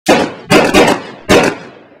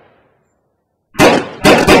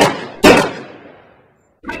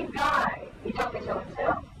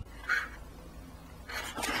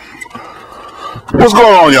What's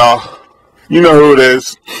going on, y'all? You know who it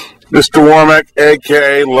is. Mr. Womack,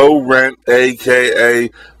 a.k.a. Low Rent, a.k.a.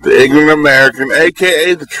 The Ignorant American,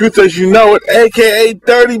 a.k.a. The Truth As You Know It, a.k.a.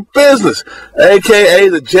 Dirty Business, a.k.a.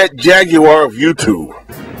 The Jet Jaguar of YouTube.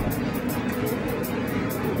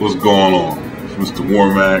 What's going on? It's Mr.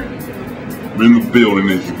 Womack. I'm in the building,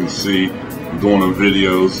 as you can see. I'm doing the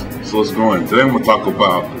videos. So let's go in. Today I'm going to talk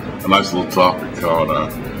about a nice little topic called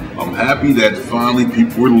I'm happy that finally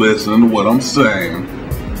people are listening to what I'm saying,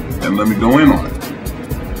 and let me go in on it.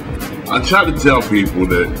 I try to tell people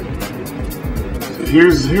that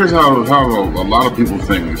here's how a lot of people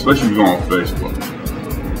think, especially if you go on Facebook.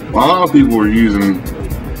 A lot of people are using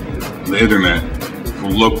the internet for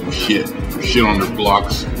local shit, for shit on their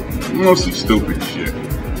blocks, mostly stupid shit.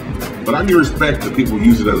 But I give respect to people who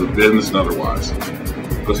use it as a business and otherwise.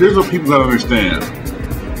 Because here's what people gotta understand.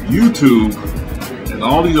 YouTube and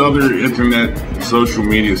all these other internet social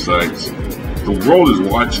media sites, the world is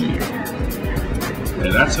watching you.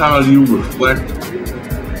 And that's how you reflect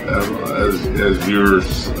as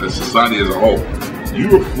society as a whole. You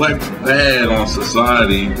reflect bad on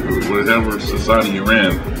society, whatever society you're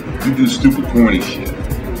in. You do stupid, corny shit.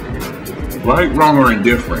 Right, wrong, or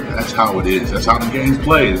indifferent. That's how it is. That's how the game's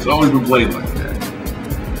played. It's always been played like that.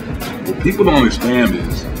 What people don't understand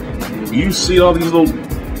is, you see all these little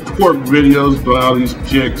twerk videos by all these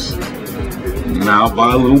chicks, now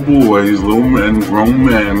by little boys, little men, grown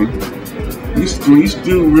men. These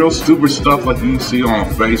do real stupid stuff like you see on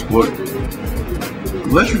Facebook.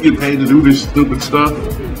 Unless you get paid to do this stupid stuff,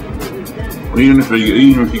 or even if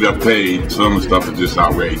you got paid, some of the stuff is just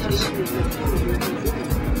outrageous.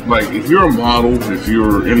 Like, if you're a model, if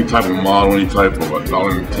you're any type of model, any type of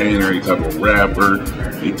adult entertainer, any type of rapper,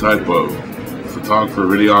 any type of photographer,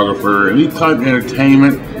 videographer, any type of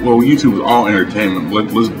entertainment, well, YouTube is all entertainment.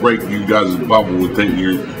 Let's break you guys' bubble with thinking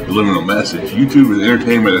you're delivering a message. YouTube is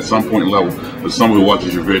entertainment at some point level for somebody who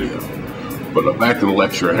watches your video. But back to the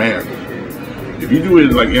lecture at hand. If you do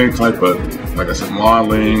it like any type of, like I said,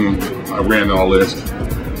 modeling, I ran all this,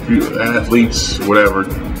 athletes, whatever,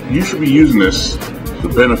 you should be using this to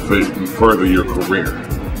benefit and further your career.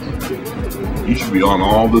 You should be on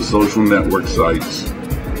all the social network sites,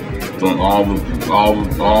 doing all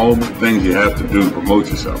the things you have to do to promote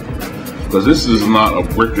yourself. Because this is not a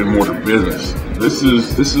brick and mortar business. This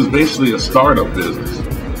is basically a startup business.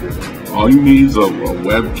 All you need is a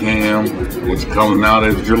webcam, which comes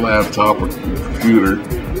nowadays with your laptop or computer,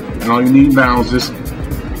 and all you need now is just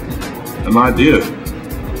an idea.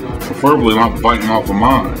 Preferably not biting off of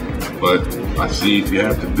mine, but I see if you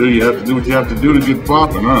have to do what you have to do to get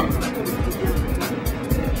popping, huh?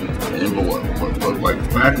 But like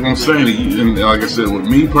back to what I'm saying, and like I said, with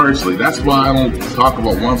me personally, that's why I don't talk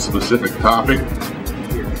about one specific topic,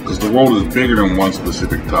 because the world is bigger than one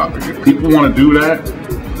specific topic. If people want to do that,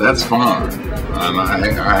 that's fine, and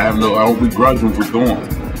I don't begrudge them for doing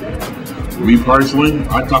it. Me personally,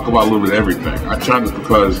 I talk about a little bit of everything. I try to,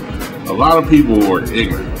 because a lot of people are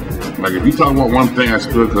ignorant. Like, if you talk about one thing, that's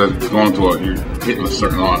good because it's going to you're hitting a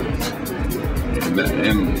certain audience.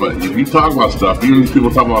 But if you talk about stuff, even if people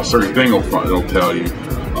talk about a certain thing, they'll tell you.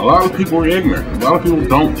 A lot of people are ignorant. A lot of people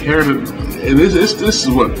don't care to. And this is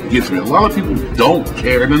what gets me. A lot of people don't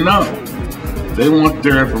care to know. They want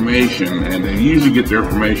their information, and they usually get their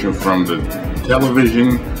information from the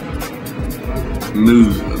television,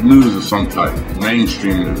 news of some type,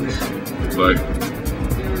 mainstream news. Like,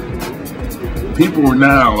 people are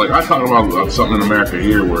now, like, I talk about something in America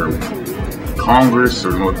here where Congress,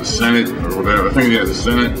 or the Senate, or whatever, I think they have the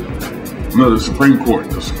Senate, no, the Supreme Court.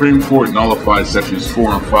 The Supreme Court nullified sections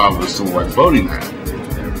 4 and 5 of the Civil Rights Voting Act.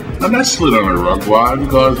 Now that slid under the rug. Why?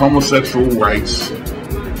 Because homosexual rights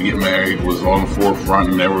to get married was on the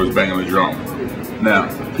forefront and everyone was banging the drum. Now,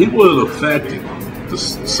 people that affected the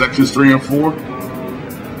sections 3 and 4,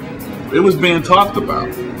 it was being talked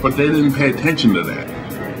about, but they didn't pay attention to that.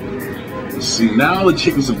 See, now the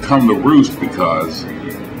chickens have come to roost, because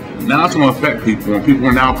now it's going to affect people, and people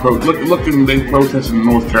are now looking. They protested in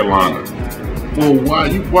North Carolina. Well, why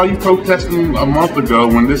you protesting a month ago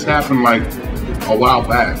when this happened like a while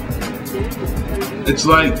back? It's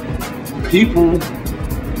like people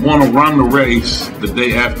want to run the race the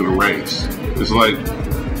day after the race. It's like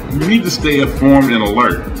you need to stay informed and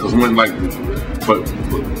alert, because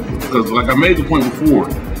because like I made the point before.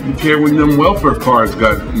 You care when them welfare cards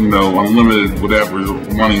got, unlimited whatever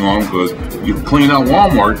money on them, because you clean out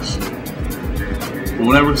Walmarts. But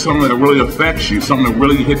whenever it's something that really affects you, something that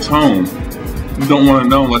really hits home, you don't want to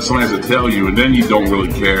know unless someone has to tell you, and then you don't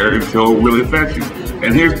really care until it really affects you.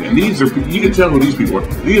 And these are, you can tell who these people are.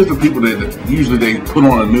 These are the people that usually they put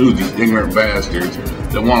on the news, these ignorant bastards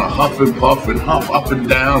that want to huff and puff and huff up and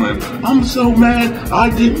down. And I'm so mad,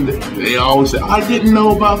 they always say, I didn't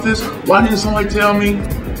know about this. Why didn't somebody tell me?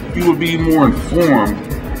 If you would be more informed,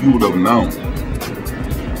 you would have known.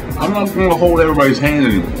 I'm not going to hold everybody's hand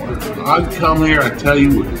anymore. I come here, I tell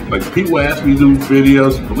you, like people ask me to do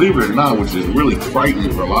videos, believe it or not, which is really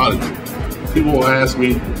frightening for a lot of you. People will ask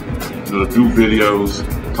me to do videos,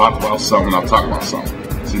 talk about something, I'll talk about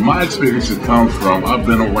something. See, my experiences come from, I've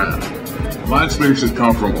been around. My experiences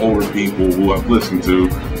come from older people who I've listened to,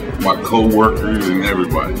 my co-workers and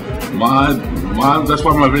everybody. That's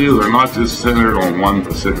why my videos are not just centered on one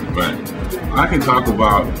specific thing. I can talk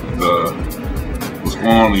about what's going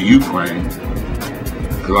on in Ukraine,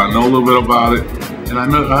 because I know a little bit about it, and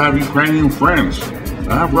I have Ukrainian friends,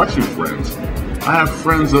 I have Russian friends, I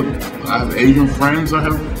have Asian friends, I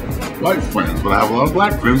have white friends, but I have a lot of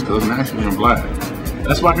black friends because I'm actually in black.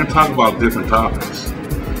 That's why I can talk about different topics.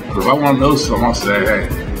 Because if I want to know something, I'll say, hey,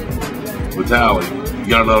 Vitaly, you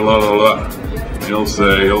got blah, blah, blah, blah. He'll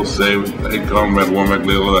say, hey, come back, woman,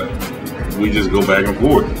 blah, blah. We just go back and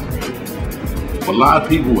forth. But a lot of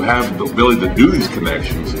people have the ability to do these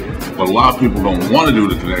connections, but a lot of people don't want to do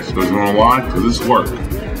the connections because you know why? Because it's work.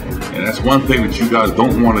 And that's one thing that you guys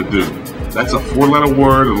don't want to do. That's a 4-letter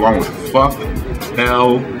word along with fuck,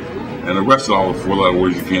 hell, and the rest of all the 4-letter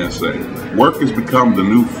words you can't say. Work has become the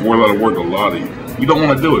new 4-letter word to a lot of you. You don't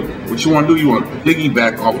want to do it. What you want to do, you want to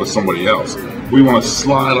piggyback off of somebody else. We want to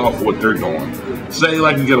slide off what they're doing. Say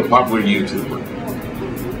like you get a popular YouTuber,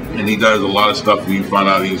 and he does a lot of stuff and you find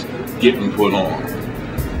out he's getting put on.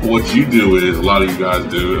 What you do is, a lot of you guys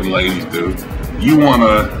do, and ladies do, you want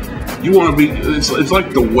to be, it's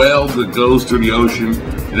like the whale that goes through the ocean.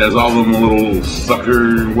 It has all them little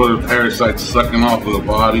parasites sucking off of the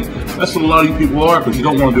body. That's what a lot of you people are, because you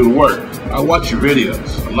don't want to do the work. I watch your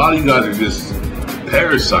videos. A lot of you guys are just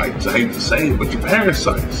parasites. I hate to say it, but you're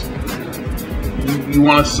parasites. You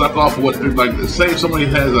want to suck off what they're like. Say if somebody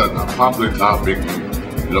has a popular topic and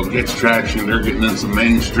gets traction, they're getting in some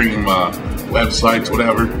mainstream websites,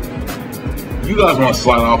 whatever. You guys want to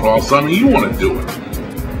slide off all of a sudden, you want to do it.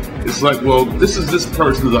 It's like, well, this is this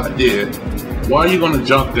person's idea. Why are you going to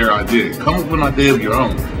junk their idea? Come up with an idea of your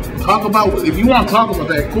own. Talk about, if you want to talk about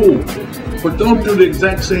that, cool. But don't do the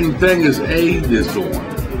exact same thing as A is doing.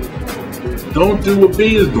 Don't do what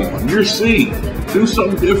B is doing. You're C. Do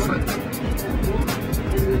something different.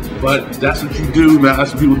 But that's what you do now.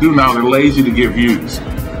 That's what people do now. They're lazy to get views.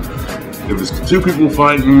 If it's 2 people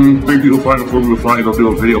fighting, 3 people fighting, 4 people fighting, they'll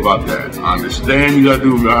do a video about that. I understand you gotta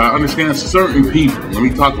do. I understand certain people. Let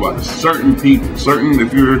me talk about this. Certain people.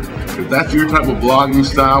 If that's your type of blogging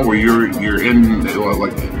style, where you're in the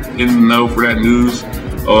know for that news,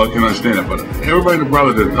 I can understand that. But everybody and the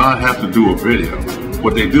brother does not have to do a video.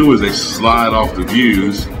 What they do is they slide off the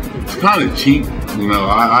views. It's kind of cheap,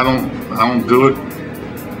 I don't do it,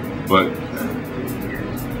 but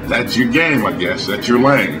that's your game, I guess. That's your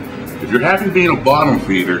lane. If you're happy being a bottom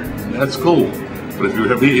feeder, that's cool. But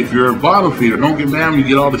if you're a bottom feeder, don't get mad when you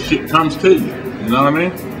get all the shit comes to you. You know what I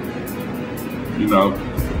mean?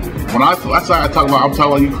 That's why I'm talking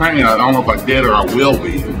about Ukraine. I don't know if I did or I will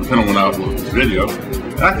be, depending on when I upload this video.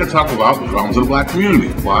 And I can talk about the problems of the black community.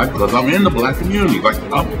 Why? Because I'm in the black community.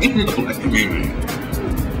 I'm in the black community.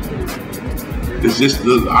 It's just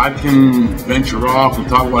that I can venture off and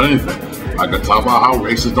talk about anything. I could talk about how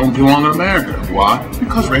racists don't get along in America. Why?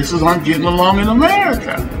 Because racists aren't getting along in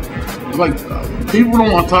America. People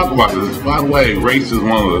don't want to talk about this. By the way, race is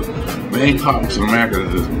one of the main topics in America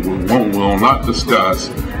that we will not discuss,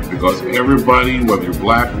 because everybody, whether you're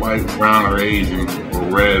black, white, brown, or Asian, or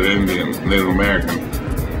red, Indian, Native American,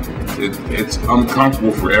 it's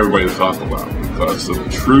uncomfortable for everybody to talk about, because the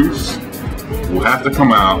truths will have to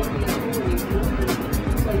come out.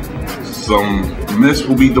 Some myths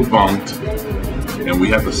will be debunked, and we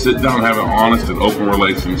have to sit down and have an honest and open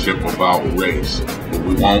relationship about race.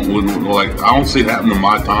 But I don't see it happening in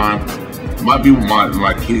my time. It might be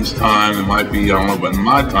my kids' time. It might be, I don't know, but in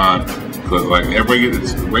my time, because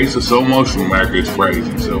race is so emotional in America, it's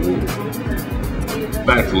crazy. So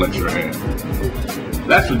back to let your hand.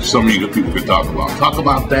 That's what some of you good people could talk about. Talk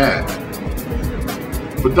about that.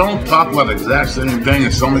 But don't talk about the exact same thing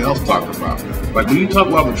as somebody else talked about. Like when you talk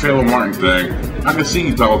about the Trayvon Martin thing, I can see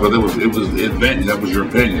you talk about it was event, that was your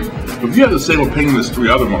opinion. But if you have the same opinion as 3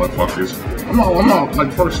 other motherfuckers, I'm not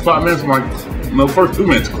like first 5 minutes, I'm like, first 2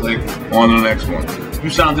 minutes, click on the next one. You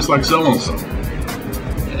sound just like so-and-so.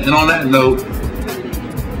 And on that note,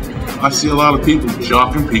 I see a lot of people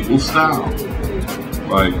jocking people's style.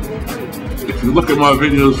 Like, if you look at my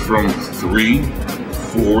videos from 3,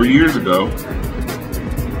 4 years ago,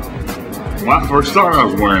 when I first started, I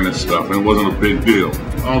was wearing this stuff and it wasn't a big deal.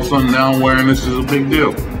 All of a sudden now I'm wearing this is a big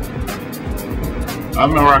deal. I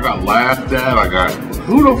remember I got laughed at.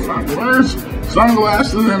 Who the fuck wears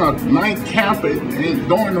sunglasses in a nightcap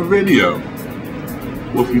during the video?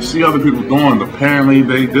 Well, if you see other people doing it, apparently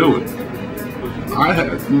they do it. I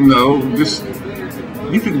had,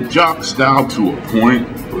 you can jock style to a point,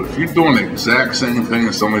 but if you're doing the exact same thing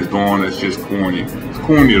as somebody's doing, that's just corny. It's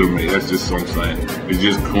corny to me, that's just what I'm saying. It's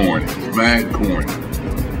just corny. It's mad corny.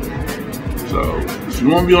 So, if you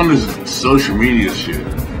want to be on this social media shit,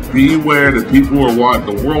 beware that people are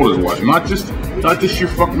watching, the world is watching. Not just your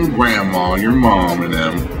fucking grandma, your mom and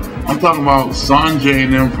them. I'm talking about Sanjay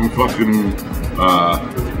and them from fucking,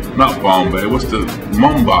 not Bombay, what's the,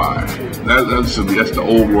 Mumbai. That's the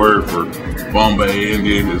old word for Bombay,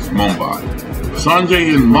 Indian, is Mumbai.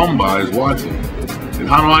 Sanjay in Mumbai is watching. And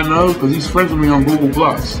how do I know? Because he's friends with me on Google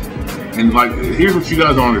Plus. And like, here's what you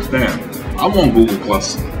guys don't understand. I'm on Google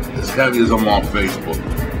Plus as heavy as I'm on Facebook.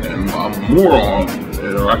 And I'm more on,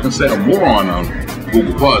 or I can say I'm more on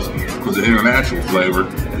Google Plus because of international flavor.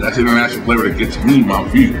 And that's international flavor that gets me my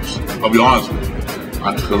views. I'll be honest with you.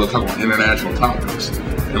 Because I talk about international topics.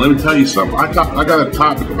 And let me tell you something. I got a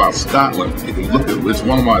topic about Scotland. If you look at it, it's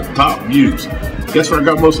one of my top views. Guess where I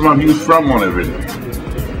got most of my views from on that video?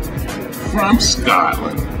 From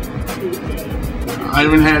Scotland. I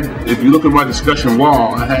even had, if you look at my discussion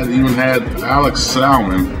wall, I even had Alex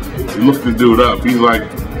Salmon. You look the dude up. He's like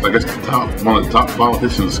I guess one of the top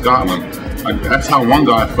politicians of Scotland. That's how one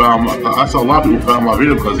guy found. That's how a lot of people found my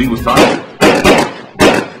video because he was talking.